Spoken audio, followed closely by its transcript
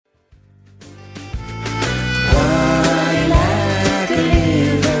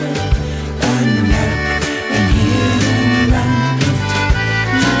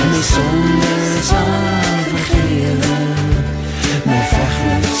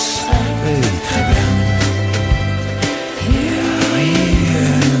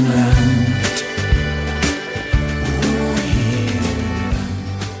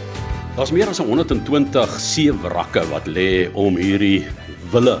Daar's meer as 120 seewrakke wat lê om hierdie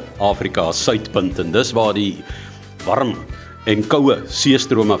wille Afrika suidpunt en dis waar die warm en koue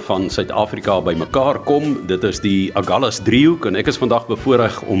seestrome van Suid-Afrika bymekaar kom. Dit is die Agulhas driehoek en ek is vandag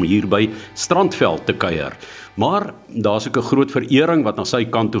bevoorreg om hier by Strandveld te kuier. Maar daar's ook 'n groot verering wat na sy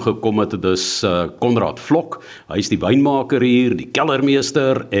kant toe gekom het. Dit is Conrad Vlok. Hy is die wynmaker hier, die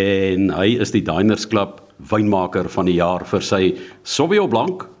kellermeester en hy is die Diner Club Wynmaker van die jaar vir sy Sauvignon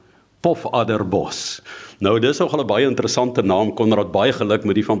Blanc, Pofadderbos. Nou, dis nogal 'n baie interessante naam, Conrad, baie geluk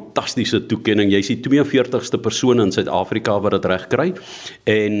met die fantastiese toekenning. Jy is die 42ste persoon in Suid-Afrika wat dit reg kry.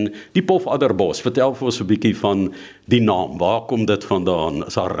 En die Pofadderbos, vertel vir ons 'n bietjie van die naam. Waar kom dit vandaan?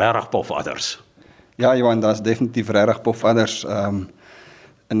 Is daar regtig pofadders? Ja, Johan, daar's definitief regtig pofadders.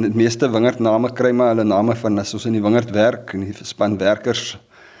 In die meeste wingerdname kry maar hulle name van as ons in die wingerd werk en die span werkers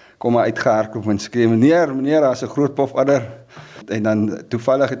kom maar uitgehardloop en skree, meneer, daar's 'n groot pofadder. En dan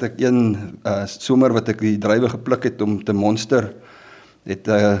toevallig het ek een somer wat ek die druiwe gepluk het om te monster, het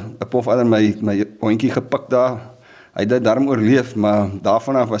 'n pofadder my hondjie gepik daar. Hy het dit darm oorleef, maar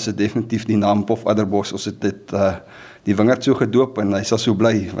daarvan af was dit definitief die naam Pofadderbos. Ons het dit die wingerd so gedoop en hy sal so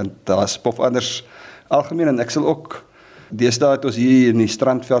bly, want daar's pofadders algemeen en ek sal ook, deesdae het ons hier in die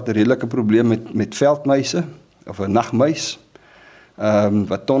Strandveld 'n redelike probleem met veldmuise, of 'n nagmuis,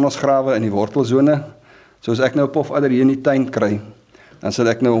 wat tonnels grawe in die wortelsone. So as ek nou 'n pofadder hier in die tuin kry, dan sal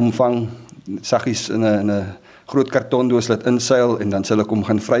ek nou omvang, saggies in 'n groot kartondoos laat inseil en dan sal ek hom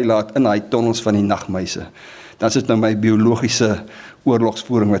gaan vrylaat in daai tonnels van die nagmuise. Dan is dit nou my biologiese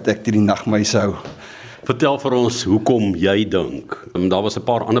oorlogsvoering wat ek teen die nagmuise hou. Vertel vir ons hoekom jy dink. Daar was 'n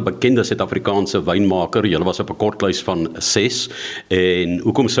paar ander bekende Suid-Afrikaanse wynmaker. Julle was op 'n kortlys van 6 en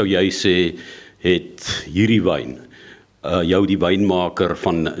hoekom sou jy sê het hierdie wyn jou die wynmaker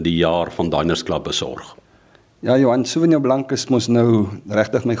van die jaar van Diner Club besorg? Ja, Johan, Sauvignon Blanc is mos nou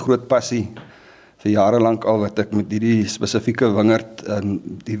regtig my groot passie vir jare lank al wat ek met hierdie spesifieke wingerd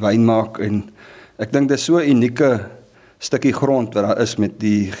die wyn maak en ek dink dit is so 'n unieke stukkie grond wat daar is met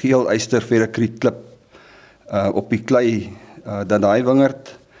die geel yster ferrikrietklip op die klei, dat daai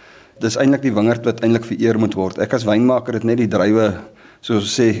wingerd, dis eintlik die wingerd wat eintlik vereer moet word. Ek as wynmaker het net die druiwe,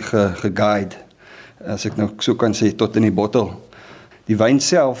 soos sê, geguide, as ek nou so kan sê, tot in die bottel. Die wyn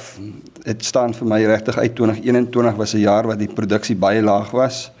self, het staan vir my regtig uit. 2021 was 'n jaar wat die produksie baie laag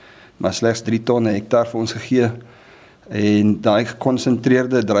was, maar slegs 3 ton per hektaar vir ons gegee. En daai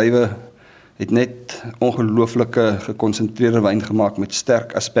gekonsentreerde druiwe het net ongelooflike gekonsentreerde wyn gemaak met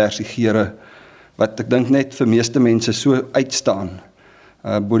sterk aspersiegeure, wat ek dink net vir meeste mense so uitstaan,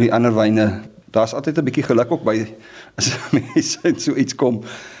 bo die ander wyne. Daar's altyd 'n bietjie geluk ook by, as mense in so iets kom.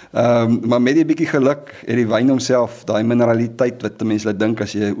 Maar met die bietjie geluk het die wyn homself, daai mineraliteit wat mense laat dink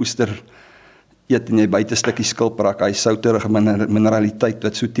as jy oester eet en jy byte 'n stukkie skilp raak, hy souterige mineraliteit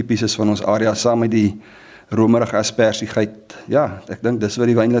wat so tipies is van ons area, saam met die romerige aspersigheid. Ja, ek dink dis wat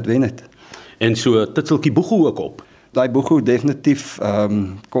die wyn laat wen het. En so titseltjie boegoe ook op. Daai boegoe definitief,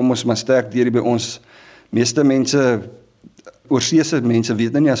 kom ons maar sterk deur by ons. Meeste mense, oorseese mense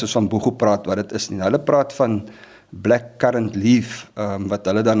weet nie as ons van boegoe praat wat dit is nie. Hulle praat van black currant leaf, wat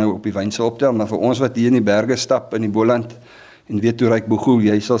hulle dan nou op die wyn sal optel, maar vir ons wat hier in die berge stap, in die Boland, en weet hoe ryk boegoe,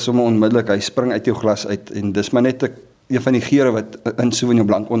 jy sal sommer onmiddellik, hy spring uit jou glas uit, en dis maar net een van die geure wat in Sauvignon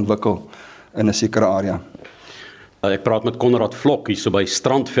Blanc ontwikkel, in 'n sekere area. Ek praat met Conrad Vlok, hier so by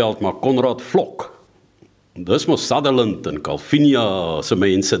Strandveld, maar Conrad Vlok, dis mos Sutherland en Calvinia se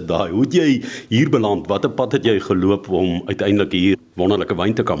mense daai. Hoe het jy hier beland? Watter pad het jy geloop om uiteindelik hier wonderlike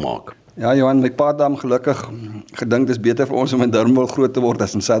wyn te kan maak? Ja, Johan, my pa het gelukkig gedink dis beter vir ons om in Durbanville groot te word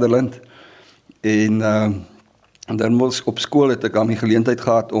as in Sutherland. En in Durbanville op skool het ek al die geleentheid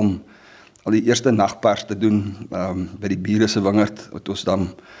gehad om al die eerste nagpers te doen by die bure se wingerd, wat ons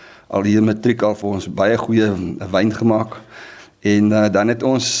dan al hier matriek al vir ons baie goeie wyn gemaak. En dan het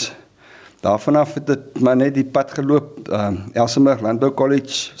ons daarvan af het dit maar net die pad geloop, Elsenburg Landbou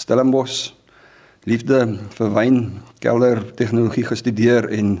College, Stellenbosch, liefde vir wyn, kelder tegnologie gestudeer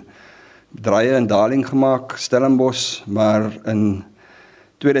en draaie in Daling gemaak, Stellenbosch, maar in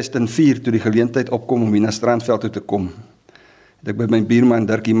 2004 toe die geleentheid opkom om hier na Strandveld toe te kom, het ek by my buurman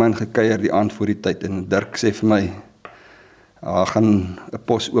Dirk iemand gekuier die aand voor die tyd en Dirk sê vir my, gaan 'n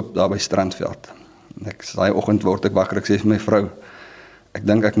pos oop daar by Strandveld. Ek sê daai oggend word ek wakker, ek sê vir my vrou, ek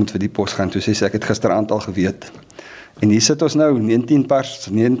dink ek moet vir die pos gaan. Toe sê sy, ek het gisteraand al geweet. En hier sit ons nou,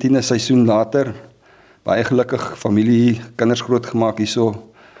 19e seisoen later, baie gelukkig, familie, kinders groot gemaak hierso,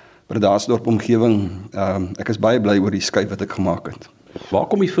 by die Adamastor omgewing. Ek is baie bly oor die skuif wat ek gemaak het. Waar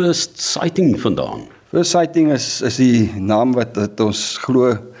kom die first sighting vandaan? First sighting is die naam wat ons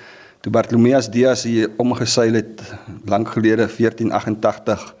glo, toe Bartholomeus Dias hier omgeseil het, lang gelede,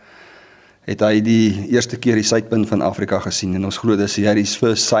 1488, het hy die eerste keer die suidpunt van Afrika gesien en ons glo dis Harry's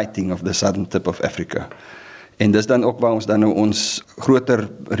first sighting of the southern tip of Africa. En dis dan ook waar ons dan nou ons groter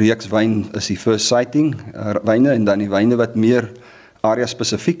reeks wyn is die first sighting wyne en dan die wyne wat meer area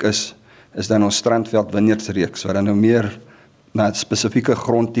spesifiek is dan ons Strandveld Wynmaker wat dan nou meer na 'n spesifieke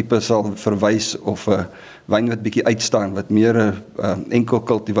grondtipe sal verwys of 'n wyn wat bietjie uitstaan, wat meer 'n enkel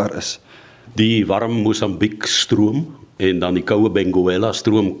kultivar is. Die warm Mosambiek stroom en dan die koue Benguela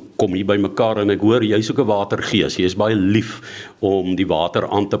stroom kom hier by mekaar en ek hoor jy's ook 'n watergees. Jy is baie lief om die water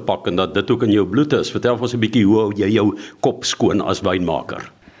aan te pak en dat dit ook in jou bloed is. Vertel ons 'n bietjie hoe hou jy jou kop skoon as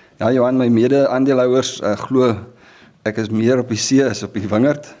wynmaker? Ja, Johan, my mede-aandeelhouers glo ek is meer op die see as op die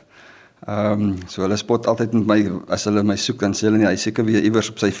wingerd. So hulle spot altyd met my, as hulle my soek, dan sê hulle nie, hy is seker weer iewers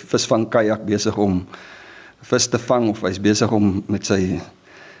op sy visvangkajak besig om vis te vang, of hy's besig om met sy,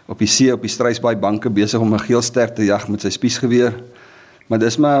 op die see, op die Struisbaai banke, besig om 'n geelster te jag met sy spiesgeweer. Maar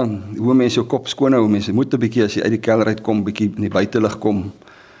dis maar hoe mense jou kop skoon hou, mense moet 'n bietjie, as jy uit die kelder uitkom, bietjie in die buitelug kom,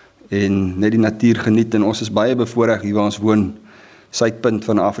 en net die natuur geniet, en ons is baie bevoorreg hier waar ons woon, suidpunt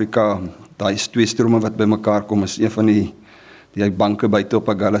van Afrika, daai twee strome wat by mekaar kom, is een van die banke buite op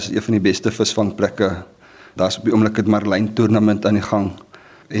Agallas is een van die beste visvangplekke. Daar's op die oomblik 'n marlyn toernament aan die gang.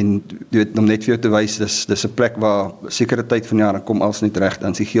 En jy weet, om net vir jou te wys, dis 'n plek waar sekere tyd van die jaar kom alles net reg,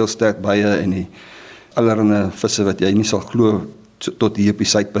 dan is die geelstert baie en die allerlei visse wat jy nie sal glo tot hier op die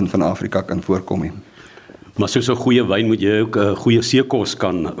suidpunt van Afrika kan voorkom nie. Maar soos 'n goeie wyn moet jy ook 'n goeie seekos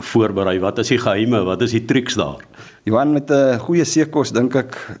kan voorberei. Wat is die geheime? Wat is die triks daar? Johan, met 'n goeie seekos dink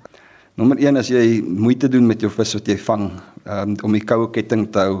ek, nommer 1 as jy moeite doen met jou vis wat jy vang, om die koue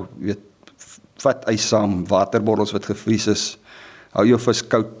ketting te hou, weet, vat ys saam, waterbottels wat gevries is, hou jou vis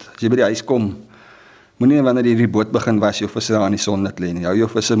koud. As jy by die huis kom, moenie wanneer jy die boot begin was, jou vis daar in die son laat lê nie. Hou jou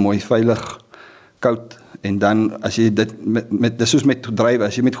visse mooi veilig koud, en dan as jy dit dis soos met druiwe,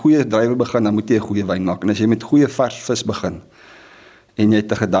 as jy met goeie druiwe begin, dan moet jy 'n goeie wyn maak. En as jy met goeie vars vis begin en jy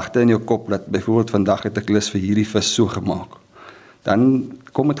het 'n gedagte in jou kop dat byvoorbeeld vandag het ek lus vir hierdie vis so gemaak, dan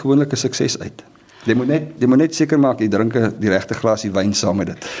kom dit gewoonlik 'n sukses uit. Jy moet net seker maak jy drink die regte glasie wyn saam met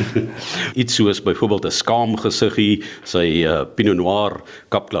dit. Iets soos byvoorbeeld 'n skaamgesiggie, sy Pinot Noir,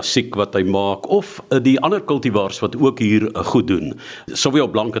 Kap Klassiek wat hy maak, of die ander kultivars wat ook hier goed doen.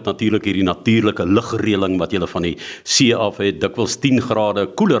 Sauvignon Blanc het natuurlik hierdie natuurlike ligreëling wat jy van die see af het, dikwels 10 grade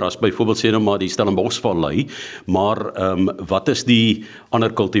koeler as byvoorbeeld sê nou maar die Stellenboschvallei, maar wat is die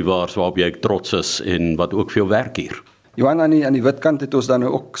ander kultivars waarop jy trots is en wat ook veel werk hier? Johan, aan die witkant het ons dan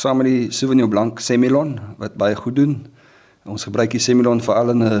nou ook saam met die Sauvignon Blanc Semillon, wat baie goed doen. Ons gebruik die Semillon veral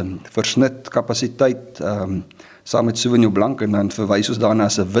in 'n versnit kapasiteit, saam met Sauvignon Blanc, en dan verwys ons daarna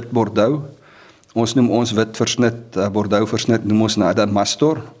as 'n wit Bordeaux. Ons noem ons wit versnit, Bordeaux versnit, noem ons na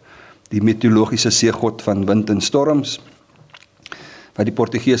Adamastor, die mitologiese seegod van wind en storms, wat die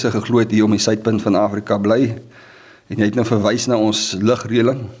Portugese geglo het hier om die suidpunt van Afrika bly. En jy het nou verwys na ons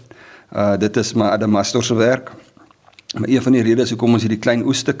ligreëling. Dit is maar Adamastor se werk. Maar een van die redes hoekom ons hierdie klein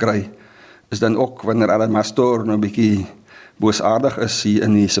oes te kry, is dan ook wanneer Adamastor nou 'n bietjie boosaardig is hier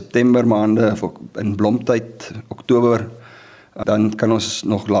in die September maande, of in blomtyd, Oktober, dan kan ons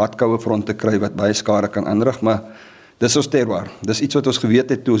nog laatkoue fronte kry wat baie skade kan aanrig, maar dis ons terroir. Dis iets wat ons geweet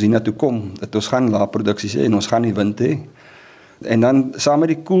het toe ons hiernatoe kom, dat ons gaan lae produksies hê en ons gaan nie wind hê. En dan saam met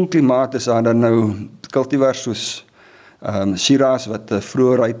die koel klimaat is daar dan nou kultivars soos Shiraz wat 'n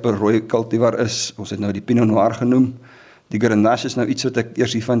vroeë rype rooi kultivar is. Ons het nou die Pinot Noir genoem. Die Grenache is nou iets wat ek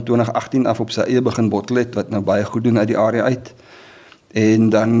eers hier van 2018 af op sy eie begin bottel het, wat nou baie goed doen uit die area uit. En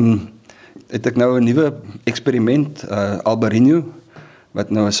dan het ek nou 'n nuwe eksperiment, Albarino, wat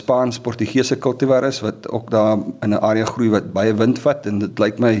nou 'n Spaans-Portugese kultivar is, wat ook daar in 'n area groei wat baie wind vat, en dit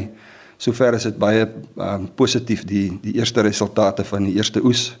lyk my, sover is dit baie positief, die eerste resultate van die eerste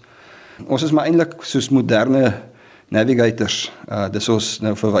oes. Ons is maar eintlik soos moderne navigators, dis ons,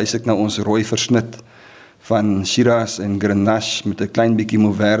 nou verwys ek na ons rooi versnit van Shiraz en Grenache met 'n klein bietjie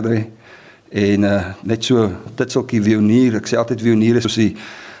Mourvedre en net so titseltjie vionier. Ek sê altyd vionier is soos die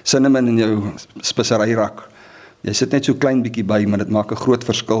cinnamon in jou speseryrak. Jy sit net so klein bietjie by, maar dit maak 'n groot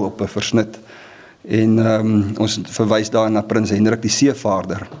verskil op 'n versnit. En ons verwys daar na Prins Hendrik die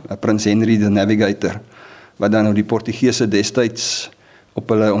Seevaarder, Prins Henry the Navigator, wat dan nou die Portugese destyds op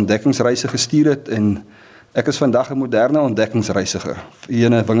hulle ontdekkingsreise gestuur het, en ek is vandag 'n moderne ontdekkingsreisiger vir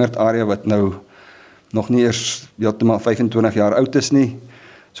 'n wingerdarea wat nou nog nie eers heeltemal 25 jaar oud is nie.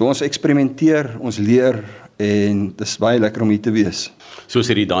 So ons eksperimenteer, ons leer, en dis baie lekker om hier te wees. Soos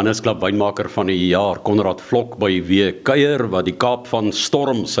die Diner Club Wynmaker van die jaar, Conrad Vlok by wie kuier, wat die Kaap van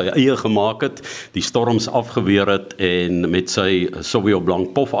storm sy eie gemaak het, die storms afgeweer het en met sy Sauvignon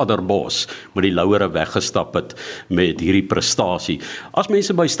Blanc Pofadderbos met die lauwere weggestap het met hierdie prestasie. As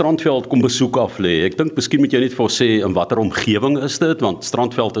mense by Strandveld kom besoek af lê, ek dink miskien moet jy net vir ons sê in watter omgewing is dit, want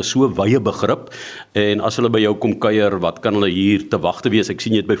Strandveld is so wye begrip, en as hulle by jou kom kuier, wat kan hulle hier te wagte wees? Ek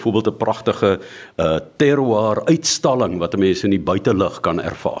sien jy het byvoorbeeld 'n pragtige terroir uitstalling wat mense in die buitelug kan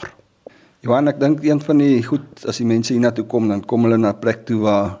ervaar. Johan, ek dink een van die goed, as die mense hiernatoe kom, dan kom hulle na 'n plek toe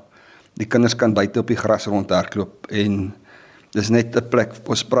waar die kinders kan buite op die gras rondhardloop, en dis net 'n plek,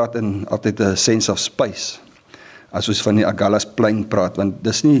 ons praat in altyd 'n sense of space, as ons van die Agallasplein praat, want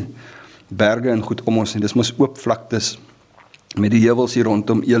dis nie berge en goed om ons nie, dis mos oop vlaktes, met die heuwels hier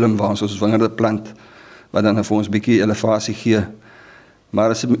rondom Elim, waar ons wingerde plant, wat dan vir ons 'n bietjie elevasie gee. Maar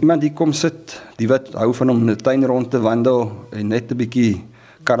as iemand hier kom sit, die wat hou van om in die tuin rond te wandel, en net 'n bietjie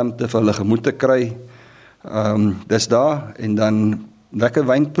kalmte vir hulle gemoed te kry, dis daar, en dan lekker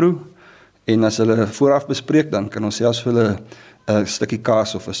wyn proe, en as hulle vooraf bespreek, dan kan ons selfs vir hulle 'n stukkie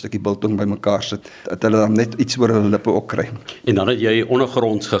kaas of 'n stukkie biltong by mekaar sit, dat hulle dan net iets oor hulle lippe ook kry. En dan het jy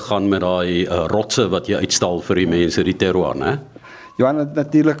ondergronds gegaan met daai rotse wat jy uitstal vir die mense, die terroir, né? Johan,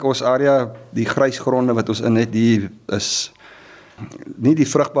 natuurlik ons area, die grysgronde wat ons in het, die is nie die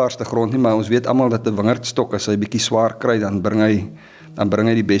vrugbaarste grond nie, maar ons weet almal dat 'n wingerdstok, as hy bietjie swaar kry, dan bring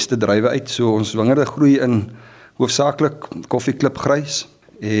hy die beste druiwe uit. So ons wingerde groei in hoofsaaklik koffieklip grys,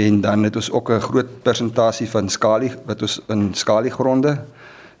 en dan het ons ook 'n groot persentasie van skalie, wat ons in skaliegronde,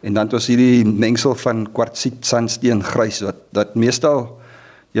 en dan het ons hierdie mengsel van kwartsiet, sandsteen, grys, wat meestal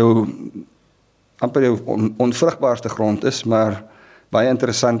amper jou onvrugbaarste grond is, maar baie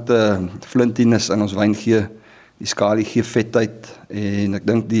interessante flintiness in ons wyn gee. Die skalie gee vetheid, en ek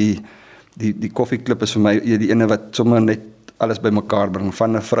dink die koffieklip is vir my die ene wat sommer net alles bymekaar bring,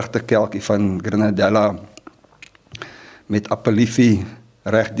 van 'n vrugtekelkie van grenadella met appeliefie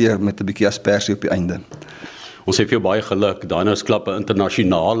regdeur met 'n bietjie aspersie op die einde. Ons sê vir jou baie geluk, Diner Club 'n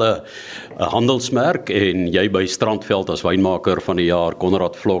internasionale handelsmerk, en jy by Strandveld as wynmaker van die jaar,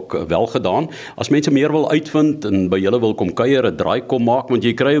 Conrad Vlok, wel gedaan. As mense meer wil uitvind en by julle wil kom kuier, 'n draai kom maak, want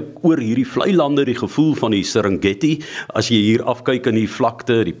jy kry ook oor hierdie vlei lande die gevoel van die Serengeti, as jy hier afkyk in die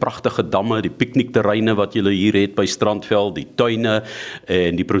vlakte, die pragtige damme, die piknikterreine wat julle hier het by Strandveld, die tuine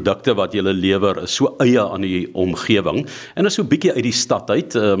en die produkte wat julle lewer, is so eie aan die omgewing, en is so bietjie uit die stad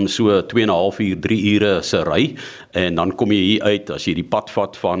uit, so 2,5 uur, 3 ure se ry, en dan kom jy hier uit, as jy die pad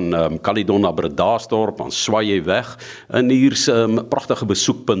vat van Caledon na Adamastor, dan swaai jy weg, en hier's pragtige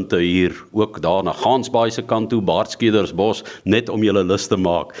besoekpunte hier, ook daar na Gansbaai se kant toe, Baardskedersbos, net om julle lus te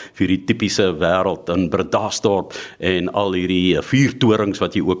maak vir die tipiese wêreld in Adamastor, en al hierdie vuurtorings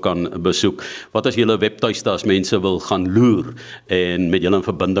wat jy ook kan besoek. Wat is julle webtuiste as mense wil gaan loer, en met julle in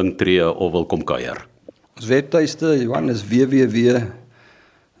verbinding tree, of wil kom kuier? Ons webtuiste, Johan, is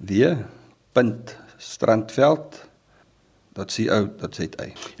www.strandveld.co.za.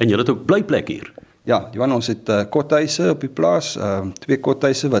 En julle het ook blyplek hier? Ja, Johan, ons het kothuise op die plaas, 2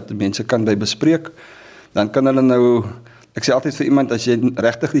 kothuise wat mense kan by bespreek. Dan kan hulle nou, ek sê altyd vir iemand, as jy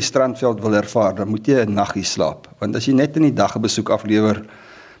regtig die Strandveld wil ervaar, dan moet jy 'n nag hier slaap. Want as jy net in die dag 'n besoek aflewer,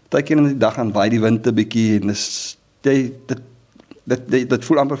 partykeer in die dag gaan waai die wind 'n bietjie, en dit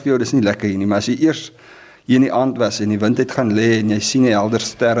voel amper vir jou, dis nie lekker hier nie. Maar as jy eers hier in die aand was, en die wind het gaan lê, en jy sien die helder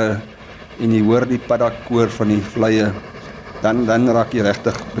sterre, en jy hoor die paddakoor van die vlieë, dan raak jy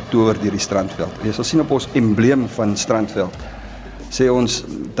regtig betower deur die Strandveld. Jy sal sien op ons embleem van Strandveld, sê ons,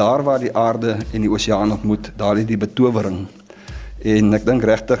 daar waar die aarde en die oseaan ontmoet, daar is die betowering. En ek dink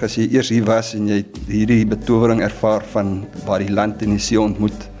regtig, as jy eers hier was, en jy hierdie betowering ervaar van waar die land en die see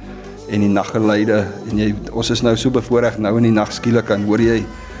ontmoet, en die naggeleide, en ons is nou so bevoorreg, nou in die nag skielik, dan hoor jy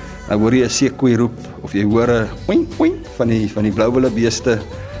 'n seekoei roep, of jy hoor 'n oink oink van die blouwille beeste,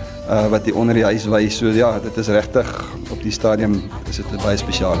 wat die onder die huis wys. So ja, dit is regtig, op die stadium is dit 'n baie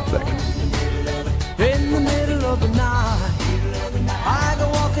spesiale plek. In the middle of the night, I go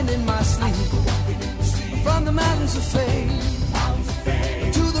walking in my sleep, from the mountains of fame,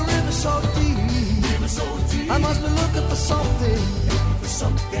 to the river so deep, I must be looking for something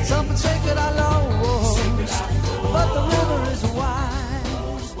sacred I love.